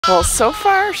Well, so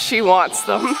far she wants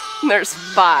them. There's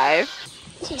 5.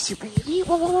 Yes, you baby.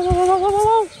 Whoa, whoa, whoa, whoa, whoa,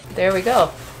 whoa. There we go.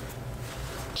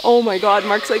 Oh my God,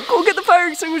 Mark's like, go get the fire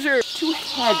extinguisher. 2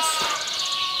 heads.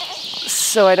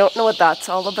 So I don't know what that's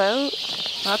all about.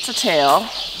 That's a tail.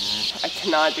 I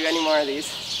cannot do any more of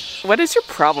these. What is your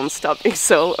problem? Stop being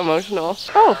so emotional.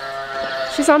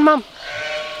 Oh, she's on Mom.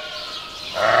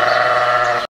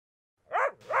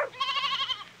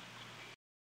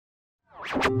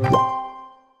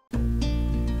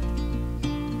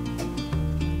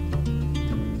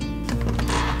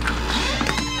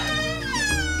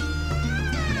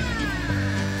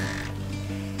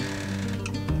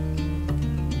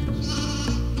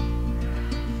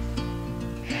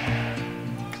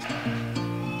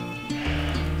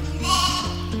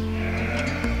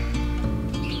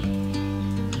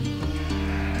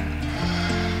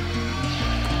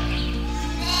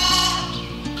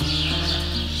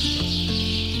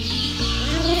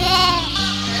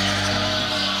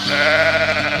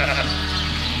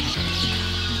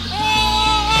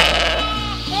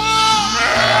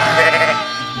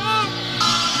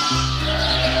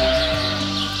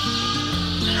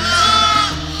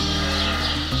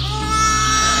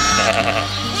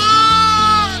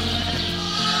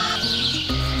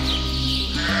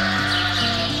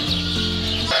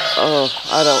 Oh,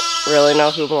 I don't really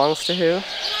know who belongs to who.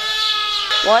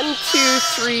 1, 2,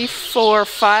 3, 4,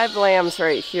 5 lambs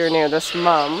right here near this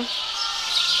mum.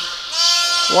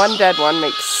 1 dead one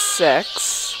makes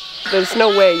 6. There's no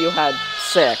way you had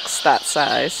 6 that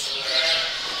size.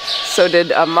 So did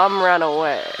a mum run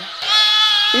away?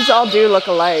 These all do look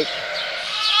alike.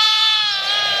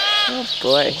 Oh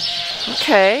boy.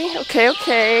 Okay, okay,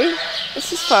 okay.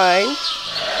 This is fine.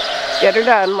 Get her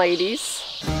done, ladies.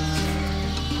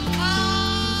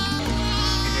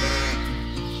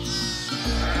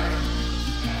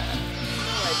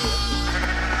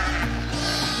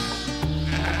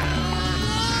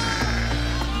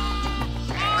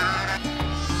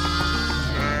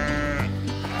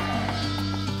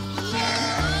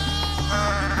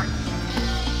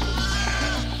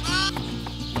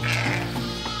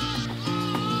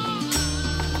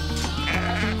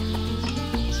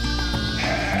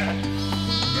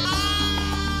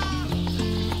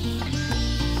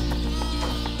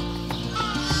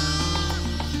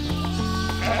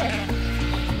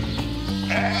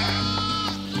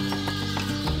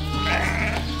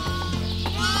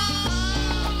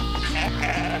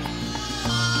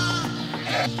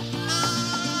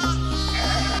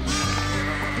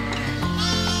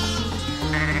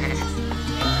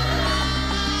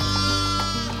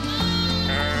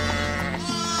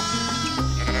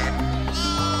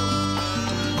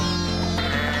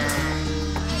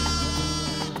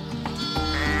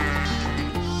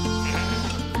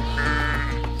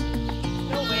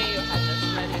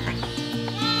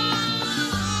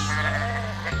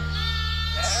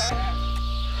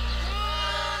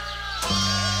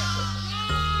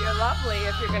 Lovely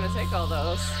if you're gonna take all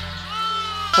those.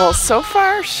 Well, so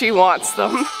far she wants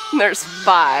them. There's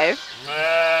 5.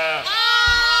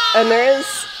 And there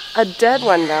is a dead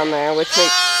one down there, which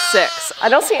makes 6. I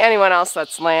don't see anyone else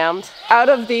that's lambed. Out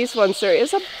of these ones, there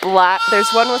is a black,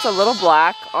 there's one with a little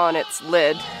black on its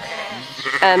lid.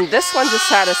 And this one just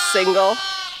had a single.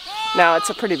 Now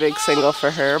it's a pretty big single for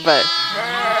her, but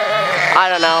I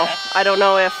don't know. I don't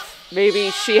know if maybe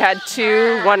she had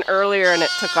 2, one earlier and it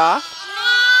took off.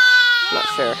 Not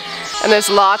sure. And there's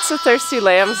lots of thirsty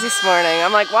lambs this morning.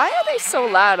 I'm like, why are they so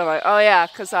loud? I'm like, oh yeah,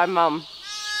 because I'm Mum.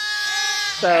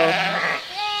 So,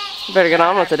 better get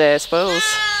on with the day, I suppose.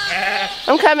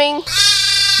 I'm coming.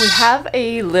 We have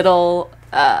a little,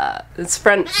 its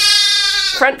front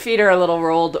feet are a little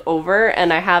rolled over,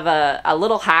 and I have a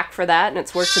little hack for that, and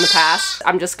it's worked in the past.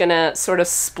 I'm just gonna sort of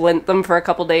splint them for a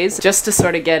couple days, just to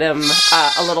sort of get them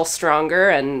a little stronger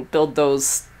and build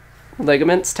those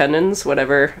ligaments, tendons,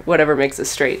 whatever makes it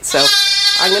straight. So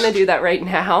I'm gonna do that right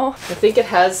now. I think it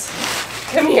has,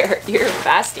 come here, you're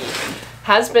fasty,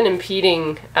 has been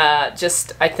impeding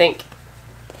just, I think,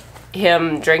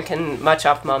 him drinking much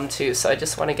off Mum too, so I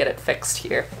just want to get it fixed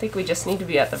here. I think we just need to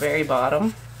be at the very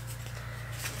bottom.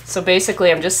 So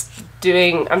basically I'm just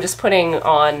putting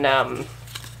on,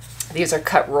 these are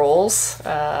cut rolls,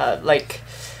 like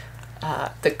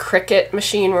the Cricut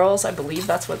machine rolls. I believe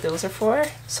that's what those are for.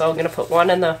 So I'm gonna put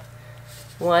one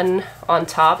on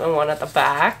top and one at the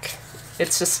back.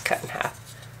 It's just cut in half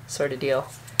sort of deal.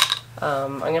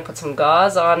 I'm gonna put some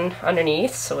gauze on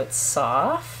underneath so it's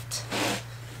soft.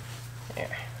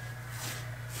 There.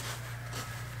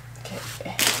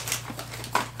 Okay.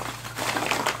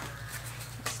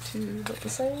 These two look the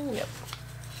same? Yep.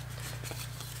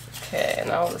 Okay,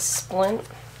 now the splint.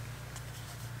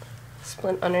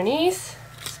 Splint underneath,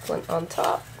 splint on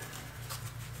top.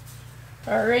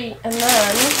 Alright, and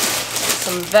then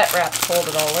some vet wrap to hold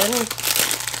it all in.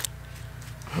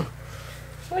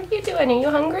 What are you doing? Are you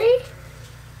hungry?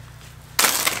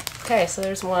 Okay, so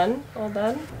there's one, all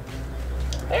done.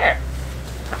 There.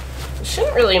 It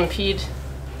shouldn't really impede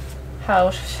how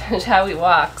he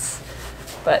walks,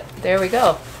 but there we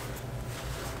go.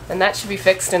 And that should be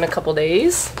fixed in a couple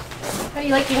days. How do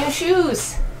you like your new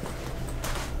shoes?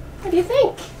 What do you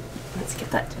think? Let's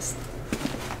get that just a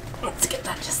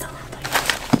little bit.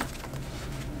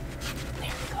 There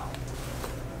we go.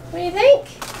 What do you think?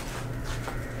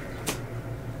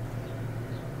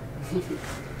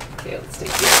 Okay, let's take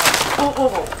you out.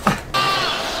 Oh.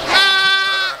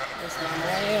 There's Mom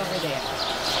right over there.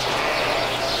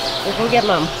 We'll go get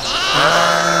Mom.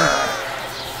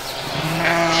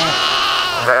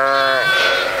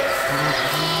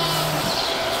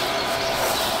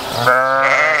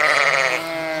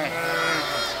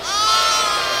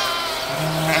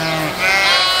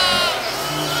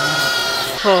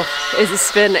 Oh,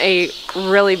 it's been a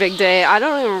really big day. I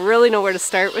don't even really know where to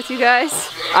start with you guys.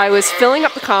 I was filling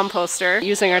up the composter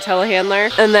using our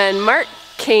telehandler, and then Mark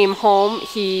came home.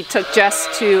 He took Jess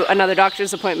to another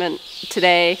doctor's appointment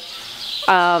today.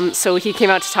 So he came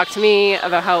out to talk to me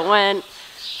about how it went,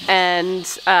 and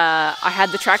I had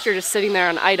the tractor just sitting there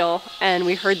on idle, and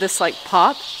we heard this like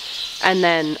pop, and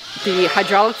then the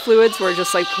hydraulic fluids were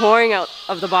just like pouring out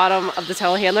of the bottom of the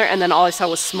telehandler, and then all I saw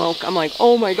was smoke. I'm like,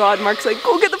 oh my god. Mark's like,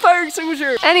 go get the fire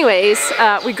extinguisher. Anyways,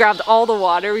 we grabbed all the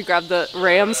water. We grabbed the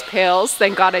Ram's pails.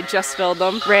 Thank god I just filled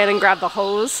them. Ran and grabbed the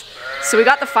hose. So we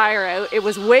got the fire out. It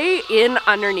was way in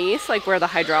underneath, like where the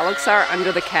hydraulics are,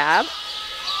 under the cab.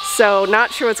 So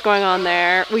not sure what's going on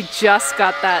there. We just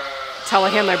got that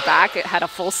telehandler back. It had a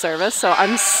full service, so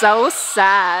I'm so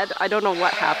sad. I don't know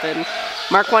what happened.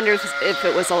 Mark wonders if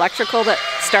it was electrical that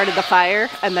started the fire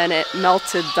and then it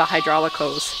melted the hydraulic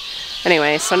hose.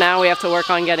 Anyway, so now we have to work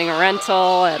on getting a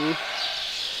rental, and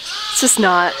it's just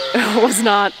not, was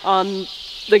not on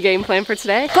the game plan for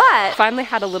today. But finally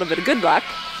had a little bit of good luck,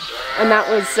 and that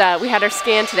was, we had our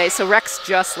scan today, so Rex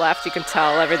just left. You can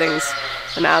tell everything's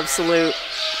an absolute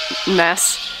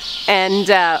mess. And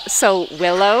so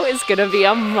Willow is gonna be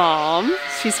a mom.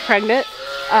 She's pregnant.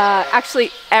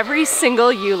 Actually, every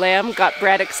single ewe lamb got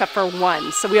bred except for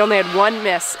one. So we only had one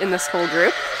miss in this whole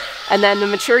group. And then the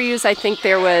mature ewes, I think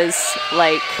there was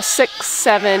like 6,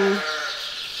 7,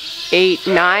 8,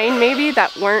 9 maybe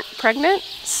that weren't pregnant.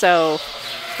 So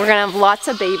we're gonna have lots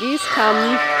of babies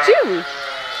come June.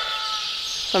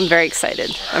 So I'm very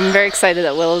excited. I'm very excited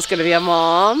that Willow's gonna be a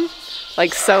mom.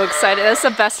 Like, so excited. That's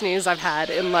the best news I've had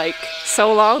in like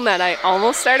so long that I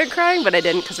almost started crying, but I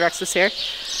didn't because Rex was here.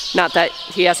 Not that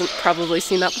he hasn't probably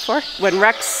seen that before. When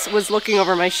Rex was looking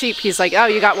over my sheep, he's like, oh,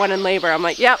 you got one in labor. I'm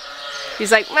like, yep.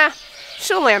 He's like, nah,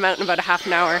 she'll lamb out in about a half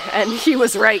an hour. And he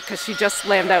was right, because she just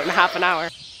lambed out in a half an hour.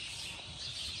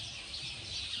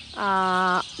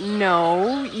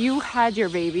 No, you had your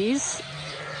babies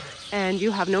and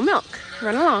you have no milk.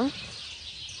 Run along.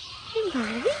 Hey,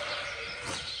 buddy.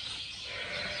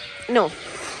 No,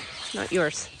 not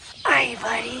yours. Hi,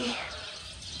 buddy.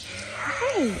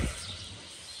 Hi.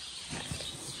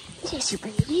 Here's your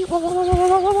baby. Whoa, whoa, whoa, whoa,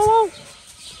 whoa, whoa, whoa.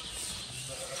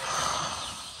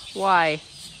 Why?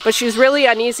 But she was really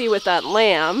uneasy with that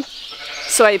lamb,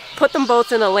 so I put them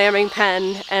both in the lambing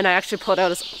pen, and I actually pulled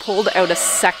out a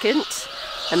second,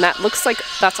 and that looks like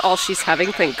that's all she's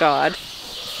having, thank God.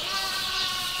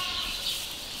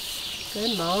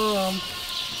 Good mom.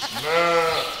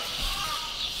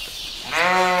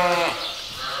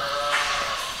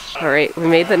 Alright, we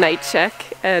made the night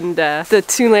check, and the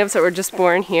 2 lambs that were just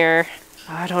born here,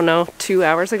 I don't know, 2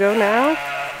 hours ago now,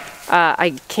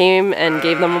 I came and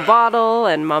gave them a bottle,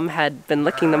 and Mom had been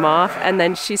licking them off, and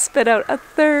then she spit out a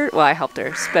third. Well, I helped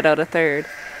her spit out a third.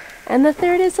 And the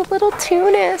third is a little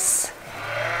Tunis.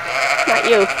 Not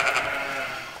you.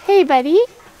 Hey, buddy.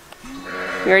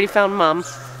 We already found Mom.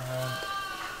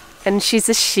 And she's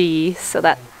a she, so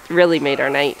that really made our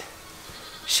night.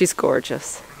 She's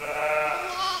gorgeous.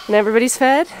 And everybody's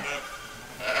fed.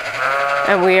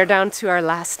 And we are down to our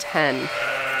last hen.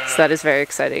 So that is very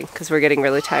exciting because we're getting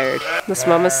really tired. This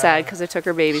mom is sad because I took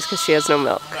her babies because she has no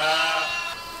milk.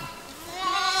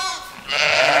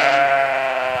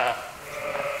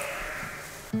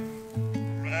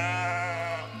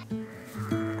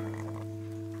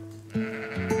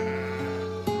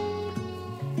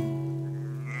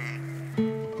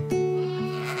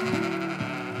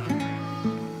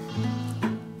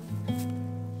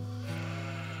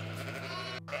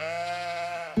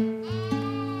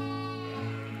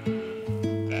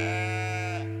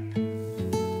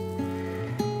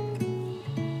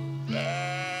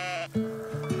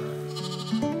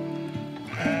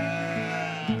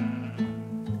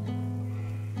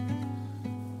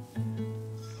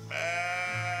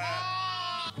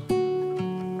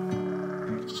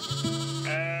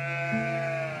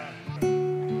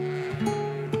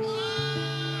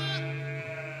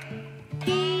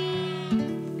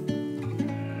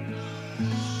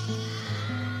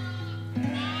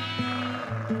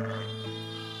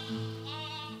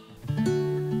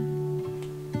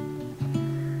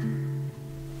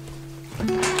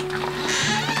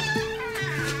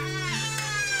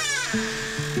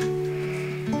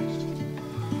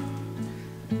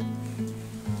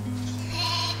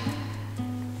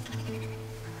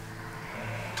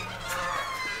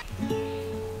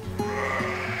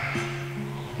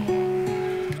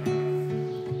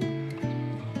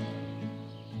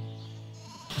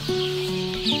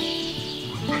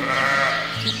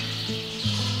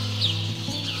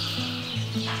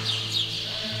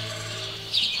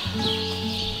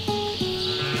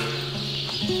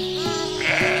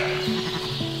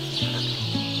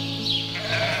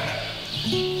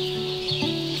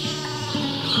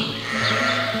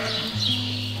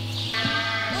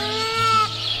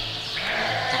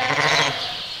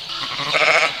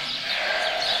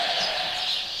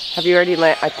 Have you already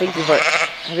I think you've already,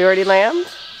 have you already lambed?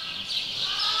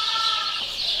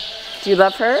 Do you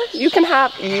love her? You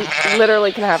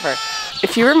literally can have her.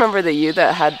 If you remember the ewe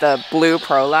that had the blue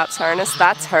prolapse harness,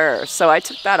 that's her. So I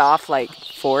took that off like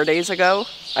 4 days ago.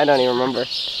 I don't even remember.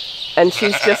 And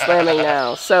she's just lambing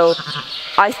now. So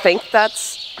I think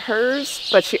that's hers,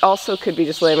 but she also could be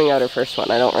just lambing out her first one.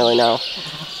 I don't really know.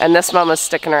 And this mama's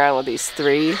sticking around with these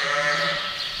 3.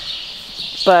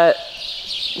 But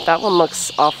that one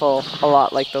looks a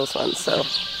lot like those ones, so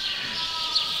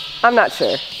I'm not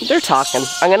sure. They're talking.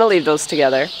 I'm gonna leave those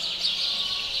together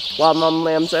while mom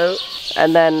lambs out.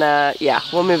 And then, yeah,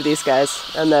 we'll move these guys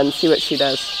and then see what she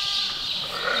does.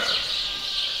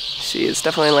 She is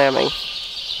definitely lambing.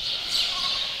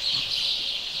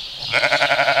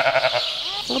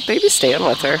 Well, baby's staying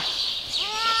with her.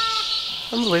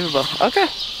 Unbelievable. Okay,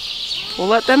 we'll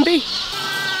let them be.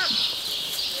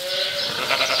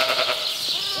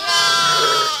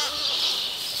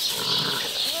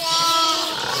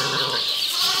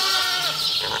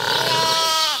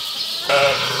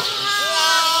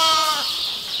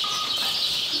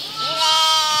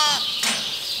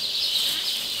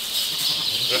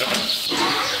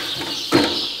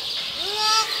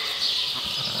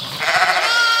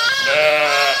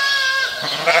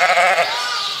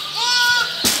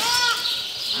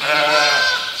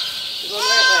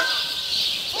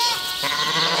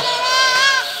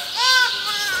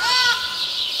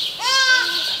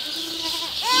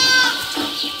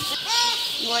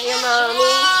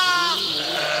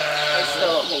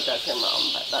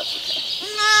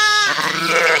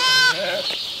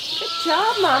 Good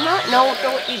job, Mama. No,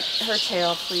 don't eat her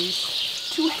tail, please.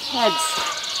 2 heads.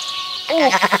 Oh,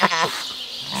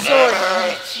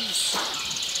 sorry. Jeez.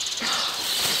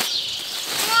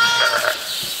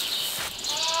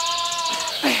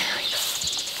 There we go.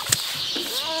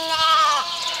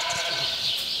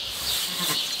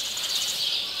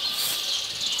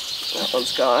 That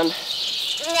one's gone.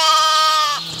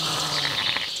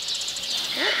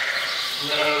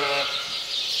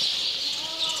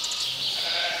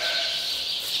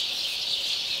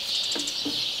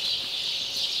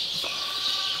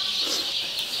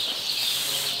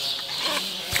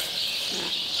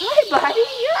 Hi, buddy.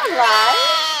 You're alive.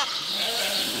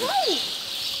 Hi.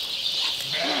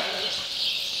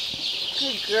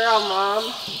 Good girl, Mom.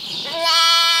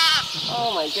 Oh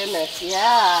my goodness.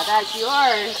 Yeah, that's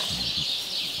yours.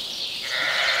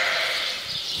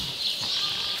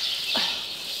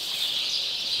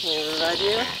 Can we ride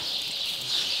you?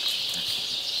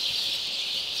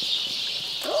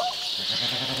 Oh.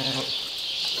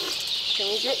 Can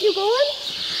we get you going?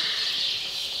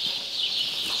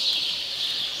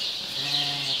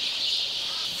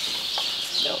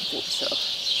 Don't think so.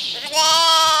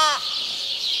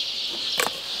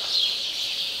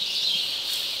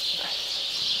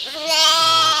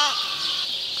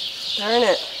 Darn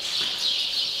it.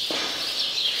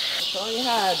 That's all you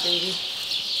had, baby.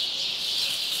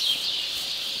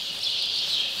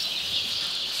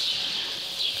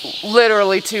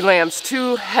 Literally 2 lambs,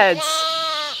 2 heads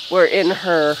were in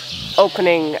her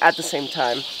opening at the same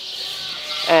time.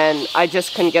 And I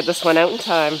just couldn't get this one out in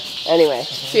time. Anyway,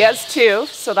 she has 2,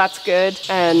 so that's good.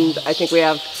 And I think we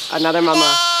have another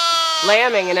mama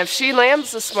lambing. And if she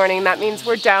lambs this morning, that means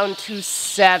we're down to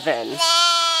 7,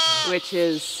 which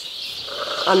is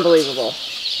unbelievable.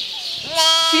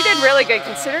 She did really good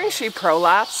considering she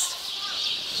prolapsed.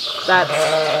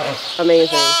 That's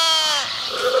amazing.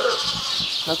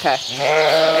 Okay,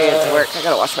 I get to work. I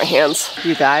gotta wash my hands.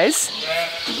 You guys,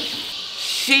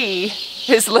 she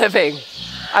is living.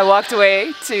 I walked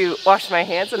away to wash my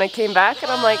hands and I came back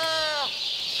and I'm like,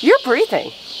 you're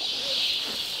breathing.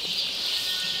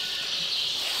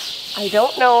 I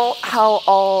don't know how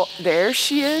all there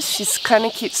she is. She's kind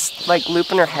of keeps like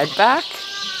looping her head back.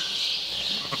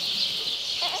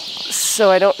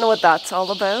 So I don't know what that's all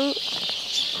about.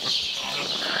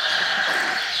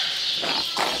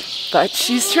 But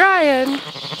she's trying.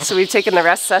 So we've taken the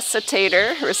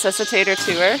resuscitator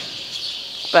to her,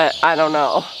 but I don't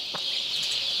know.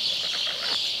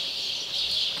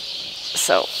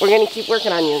 So we're gonna keep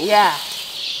working on you. Yeah.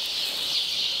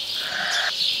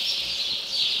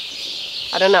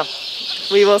 I don't know.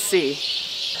 We will see.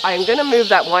 I'm gonna move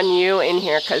that one ewe in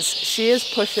here because she is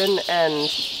pushing and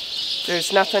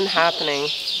there's nothing happening.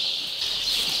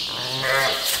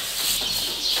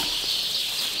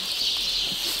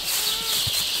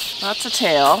 Lots of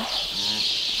tail.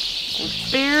 Can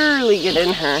barely get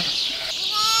in her.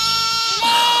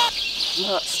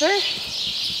 Monster.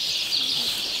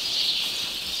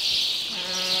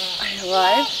 Are you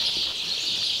alive?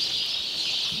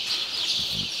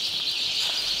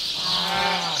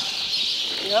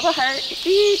 You have a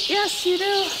heartbeat. Yes, you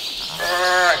do.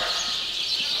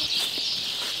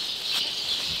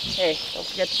 Hey, don't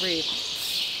forget to breathe.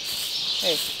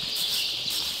 Hey.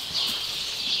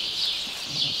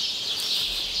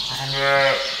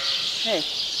 Hey.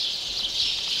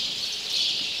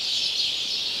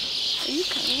 Are you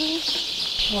coming?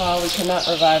 Well, we cannot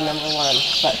revive number 1,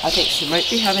 but I think she might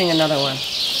be having another one.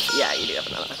 Yeah, you do have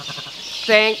another one.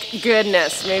 Thank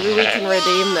goodness. Maybe we can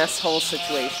redeem this whole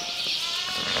situation.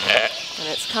 And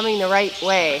it's coming the right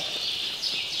way.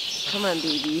 Come on,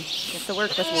 baby. You have to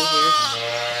work with me here.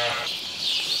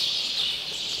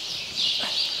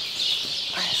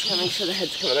 I just gotta make sure the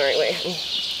head's coming the right way.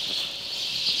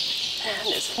 And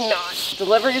it's not.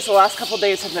 Deliveries the last couple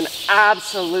days have been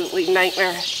absolutely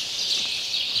nightmarish.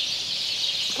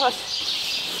 But,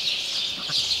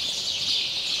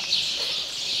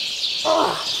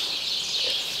 oh.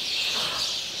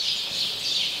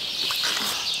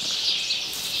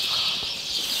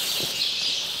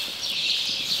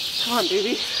 Come on,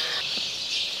 baby.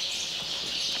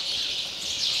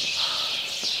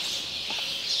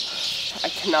 I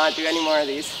cannot do any more of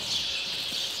these.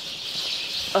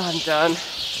 Oh, I'm done.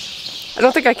 I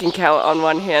don't think I can count on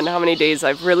one hand how many days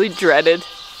I've really dreaded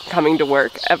coming to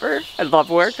work ever. I love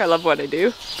work, I love what I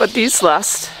do. But these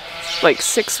last like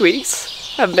 6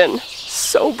 weeks have been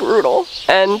so brutal.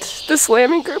 And this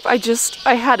lambing group, I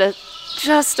had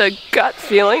just a gut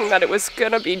feeling that it was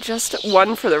gonna be just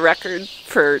one for the record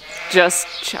for just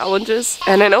challenges.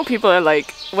 And I know people are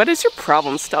like, what is your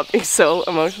problem? Stop being so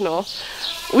emotional.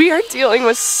 We are dealing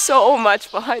with so much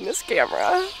behind this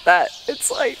camera that it's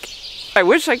like, I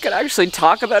wish I could actually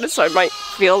talk about it so I might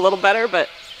feel a little better, but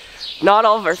not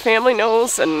all of our family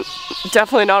knows, and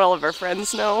definitely not all of our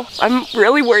friends know. I'm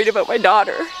really worried about my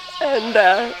daughter, and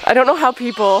I don't know how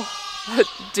people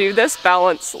do this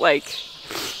balance, like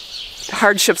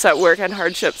hardships at work and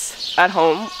hardships at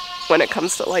home when it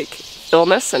comes to like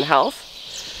illness and health.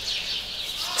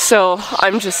 So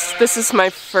this is my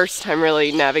first time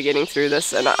really navigating through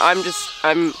this, and I'm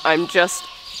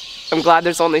glad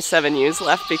there's only 7 ewes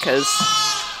left because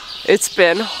it's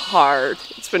been hard.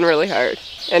 It's been really hard.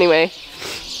 Anyway,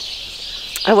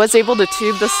 I was able to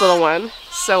tube this little one,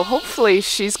 so hopefully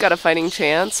she's got a fighting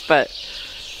chance, but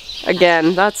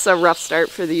again, that's a rough start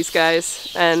for these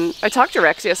guys. And I talked to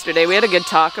Rex yesterday. We had a good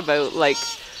talk about like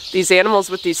these animals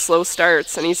with these slow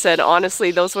starts, and he said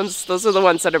honestly those are the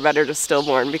ones that are better to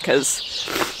stillborn because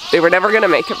they were never gonna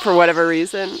make it for whatever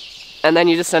reason, and then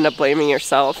you just end up blaming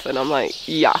yourself. And I'm like,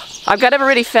 yeah, I've got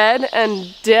everybody fed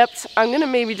and dipped. I'm gonna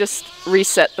maybe just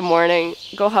reset the morning,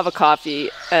 go have a coffee,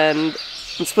 and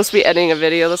I'm supposed to be editing a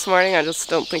video this morning. I just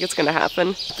don't think it's gonna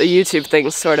happen. The YouTube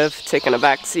thing's sort of taken a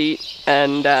back seat,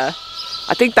 and I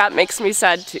think that makes me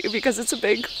sad too because it's a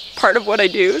big part of what I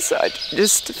do. So I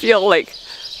just feel like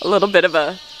a little bit of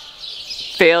a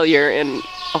failure in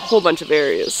a whole bunch of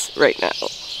areas right now.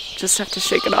 Just have to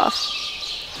shake it off.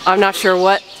 I'm not sure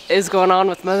what is going on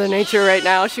with Mother Nature right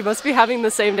now. She must be having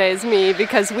the same day as me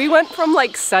because we went from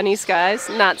like sunny skies,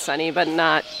 not sunny, but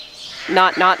not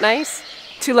nice,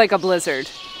 to like a blizzard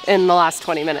in the last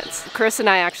 20 minutes. Chris and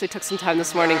I actually took some time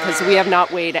this morning because we have not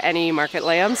weighed any market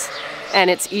lambs, and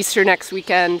it's Easter next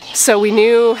weekend. So we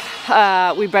knew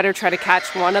we better try to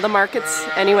catch one of the markets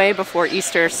anyway before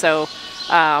Easter. So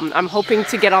I'm hoping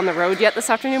to get on the road yet this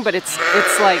afternoon, but it's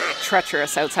like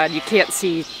treacherous outside. You can't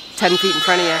see 10 feet in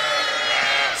front of you.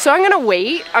 So I'm gonna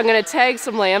wait. I'm gonna tag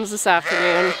some lambs this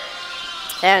afternoon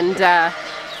and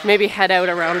maybe head out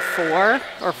around 4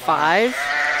 or 5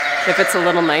 if it's a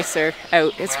little nicer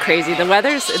out. It's crazy. The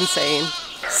weather's insane.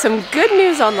 Some good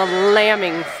news on the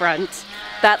lambing front.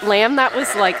 That lamb that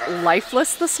was like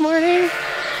lifeless this morning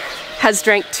has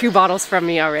drank 2 bottles from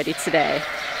me already today.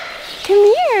 Come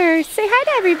here, say hi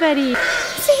to everybody.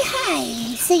 Say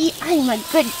hi, say I'm a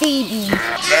good baby.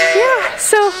 Yeah,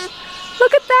 so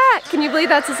look at that. Can you believe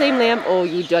that's the same lamb? Oh,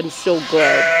 you done so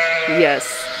good. Yes.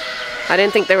 I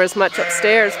didn't think there was much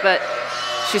upstairs, but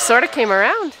she sort of came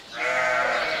around.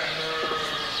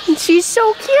 And she's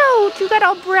so cute. You got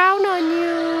all brown on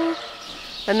you.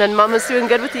 And then Mama's doing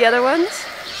good with the other ones.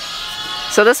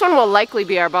 So this one will likely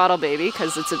be our bottle baby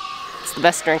because it's the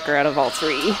best drinker out of all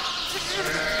 3.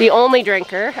 The only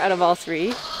drinker out of all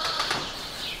 3.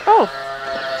 Oh,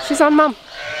 she's on Mom.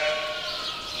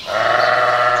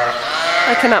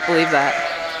 I cannot believe that.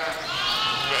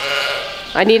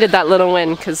 I needed that little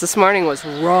win because this morning was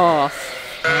rough.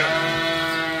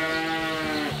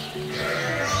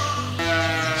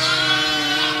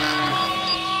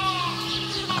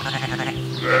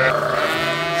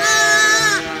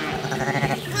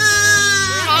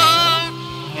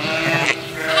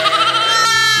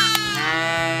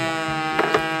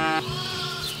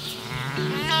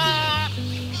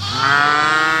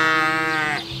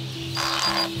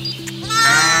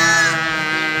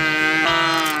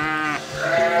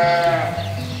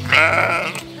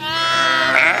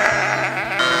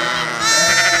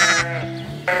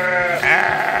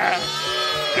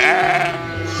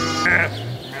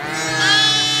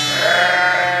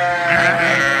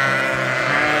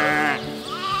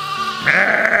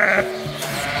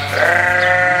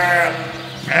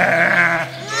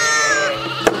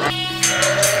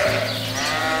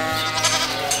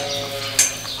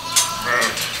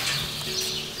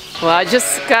 Well, I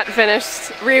just got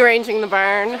finished rearranging the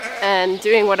barn and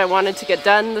doing what I wanted to get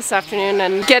done this afternoon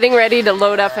and getting ready to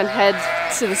load up and head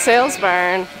to the sales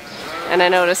barn. And I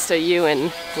noticed a ewe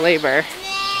in labor,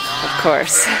 of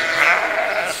course.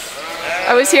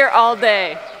 I was here all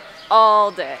day.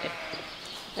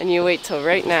 And you wait till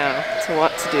right now to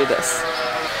want to do this.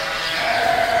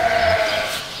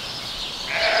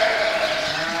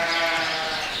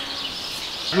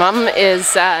 Mom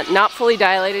is not fully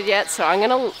dilated yet, so I'm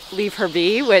gonna leave her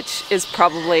be, which is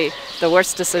probably the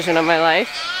worst decision of my life.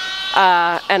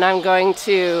 And I'm going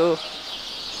to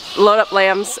load up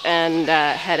lambs and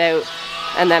head out.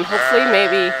 And then hopefully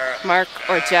maybe Mark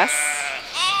or Jess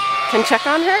can check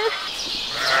on her.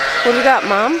 What do we got,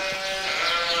 Mom?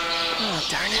 Oh,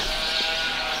 darn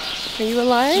it. Are you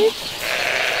alive?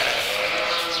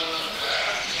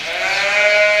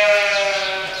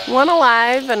 One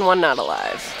alive and one not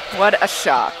alive. What a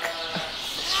shock.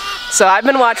 So I've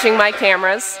been watching my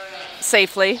cameras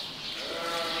safely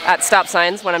at stop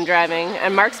signs when I'm driving,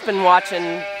 and Mark's been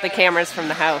watching the cameras from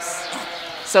the house.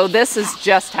 So this has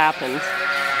just happened.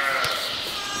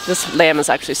 This lamb is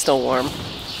actually still warm.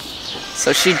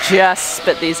 So she just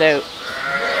spit these out.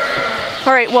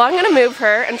 All right, well, I'm gonna move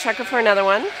her and check her for another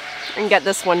one and get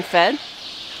this one fed.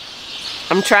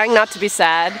 I'm trying not to be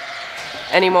sad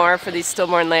anymore for these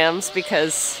stillborn lambs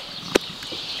because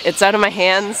it's out of my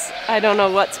hands. I don't know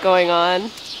what's going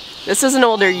on. This is an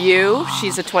older ewe.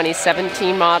 She's a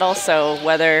 2017 model, so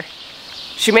whether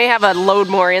she may have a load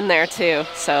more in there too.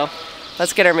 So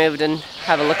let's get her moved and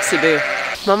have a look-see-boo.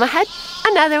 Mama had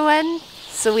another one,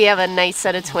 so we have a nice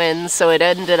set of twins. So it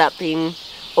ended up being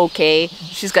okay.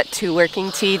 She's got 2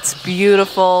 working teats,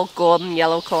 beautiful golden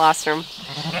yellow colostrum.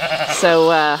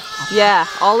 So yeah,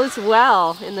 all is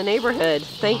well in the neighborhood.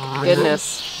 Thank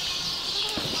goodness.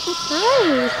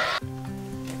 Hi.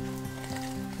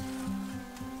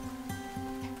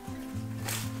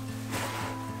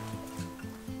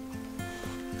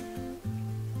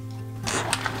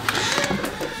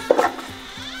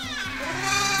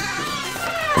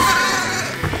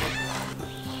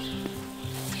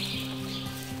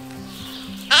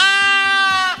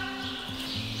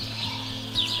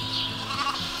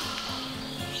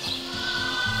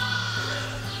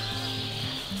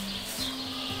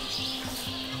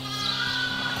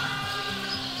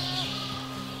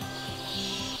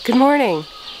 Good morning.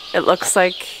 It looks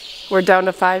like we're down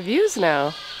to 5 views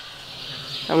now.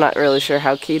 I'm not really sure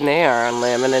how keen they are on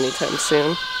lambing anytime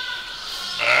soon.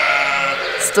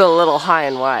 Still a little high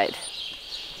and wide.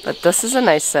 But this is a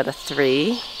nice set of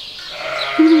 3.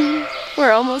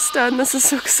 We're almost done. This is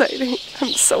so exciting. I'm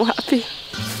so happy.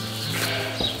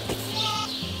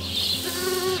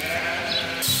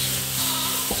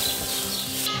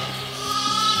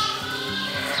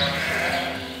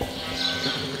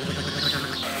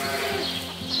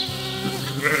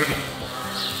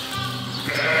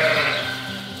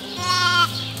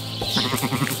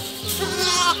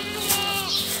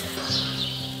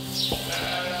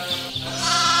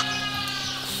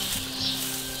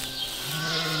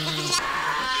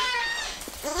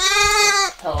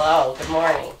 Hello, good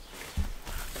morning.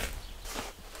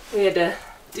 We had to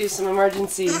do some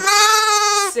emergency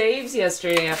saves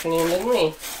yesterday afternoon, didn't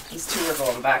we? These 2 are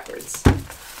going backwards.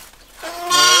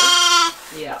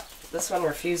 Yeah, this one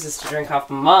refuses to drink off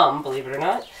Mom, believe it or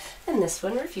not, and this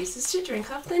one refuses to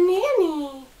drink off the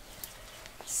nanny.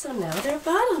 So now they're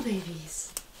bottle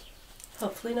babies.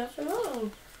 Hopefully not for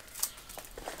long.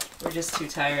 We're just too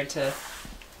tired to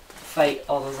fight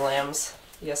all those lambs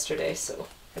yesterday, so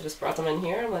I just brought them in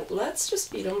here. I'm like, let's just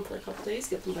feed them for a couple days,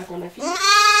 get them back on their feet.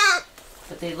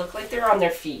 But they look like they're on their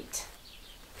feet.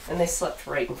 And they slept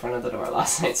right in front of the door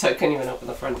last night, so I couldn't even open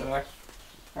the front door.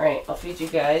 Alright, I'll feed you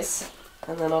guys,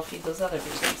 and then I'll feed those other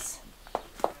babies.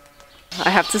 I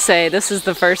have to say, this is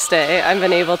the first day I've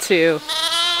been able to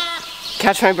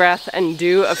catch my breath and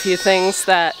do a few things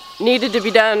that needed to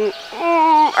be done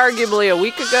arguably a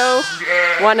week ago.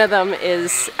 One of them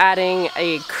is adding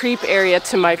a creep area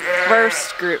to my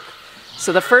first group.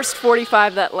 So the first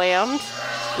 45 that lambed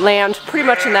pretty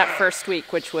much in that first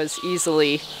week, which was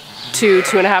easily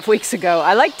 2.5 weeks ago.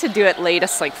 I like to do it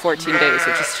latest like 14 days,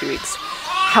 which is 2 weeks.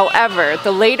 However,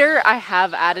 the later I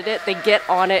have added it, they get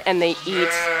on it and they eat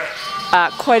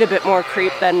quite a bit more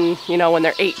creep than, you know, when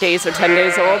they're 8 days or 10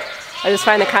 days old. I just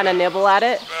find they kind of nibble at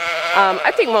it.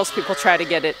 I think most people try to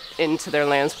get it into their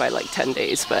lambs by like 10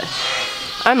 days, but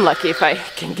I'm lucky if I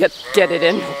can get it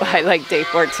in by like day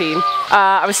 14.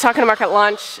 I was talking to Mark at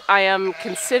lunch. I am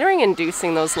considering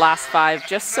inducing those last 5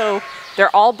 just so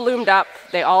they're all bloomed up.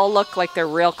 They all look like they're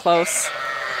real close.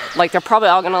 Like they're probably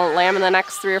all gonna lamb in the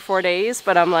next 3 or 4 days,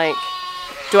 but I'm like,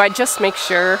 do I just make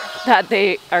sure that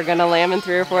they are gonna lamb in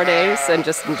 3 or 4 days and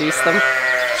just induce them?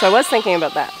 So I was thinking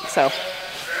about that. So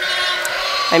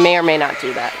I may or may not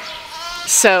do that.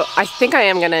 So I think I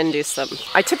am gonna induce them.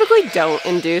 I typically don't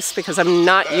induce because I'm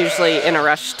not usually in a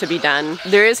rush to be done.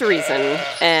 There is a reason,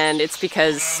 and it's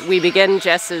because we begin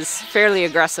Jess's fairly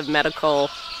aggressive medical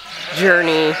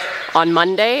journey on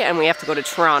Monday, and we have to go to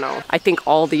Toronto. I think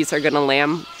all these are gonna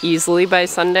lamb easily by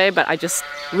Sunday, but I just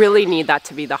really need that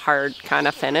to be the hard kind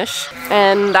of finish,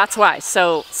 and that's why.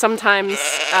 So sometimes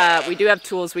we do have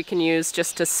tools we can use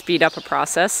just to speed up a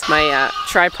process. My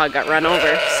tripod got run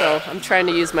over, so I'm trying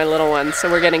to use my little one, so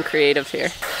we're getting creative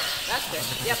here. That's it,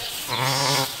 yep.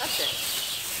 That's it.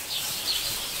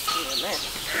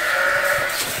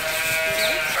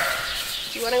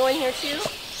 You wanna go in here too?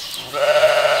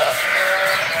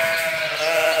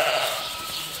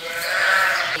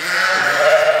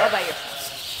 All by yourself.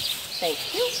 Thank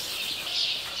you.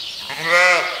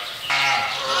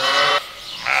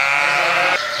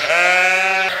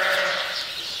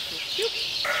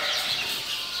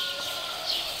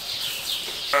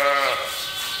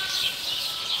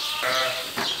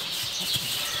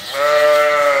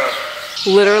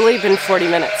 Literally been 40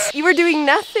 minutes. You were doing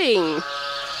nothing.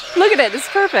 Look at it, it's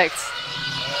perfect.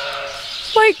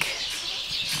 Like,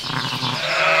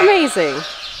 amazing.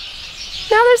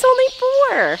 Now there's only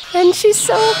 4. And she's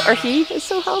so, or he is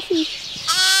so healthy.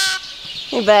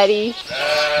 Hey buddy.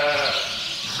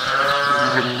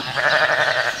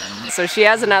 So she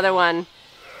has another one,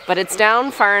 but it's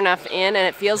down far enough in and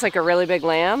it feels like a really big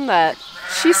lamb that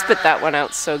she spit that one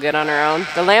out so good on her own.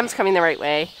 The lamb's coming the right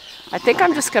way. I think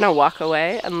I'm just gonna walk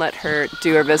away and let her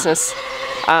do her business.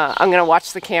 I'm gonna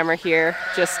watch the camera here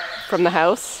just from the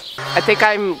house. I think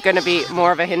I'm gonna be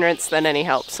more of a hindrance than any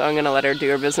help, so I'm gonna let her do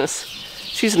her business.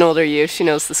 She's an older you, she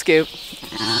knows the scoop.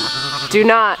 Do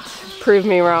not prove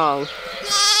me wrong,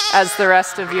 as the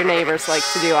rest of your neighbors like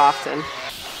to do often.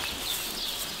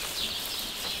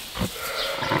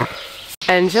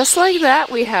 And just like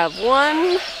that, we have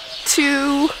 1,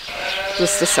 2,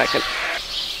 just a second.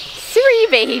 3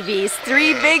 babies,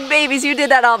 3 big babies. You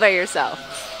did that all by yourself.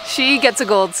 She gets a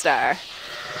gold star.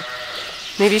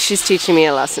 Maybe she's teaching me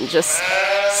a lesson. Just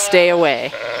stay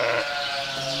away.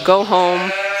 Go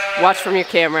home, watch from your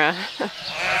camera.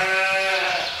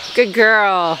 Good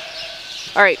girl.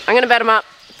 All right, I'm gonna bed him up,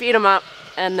 feed him up,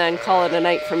 and then call it a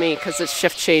night for me because it's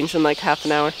shift change in like half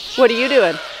an hour. What are you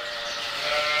doing?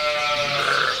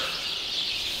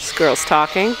 This girl's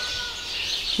talking.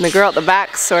 And the girl at the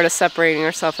back's sort of separating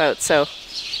herself out, so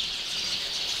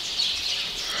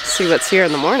see what's here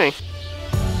in the morning.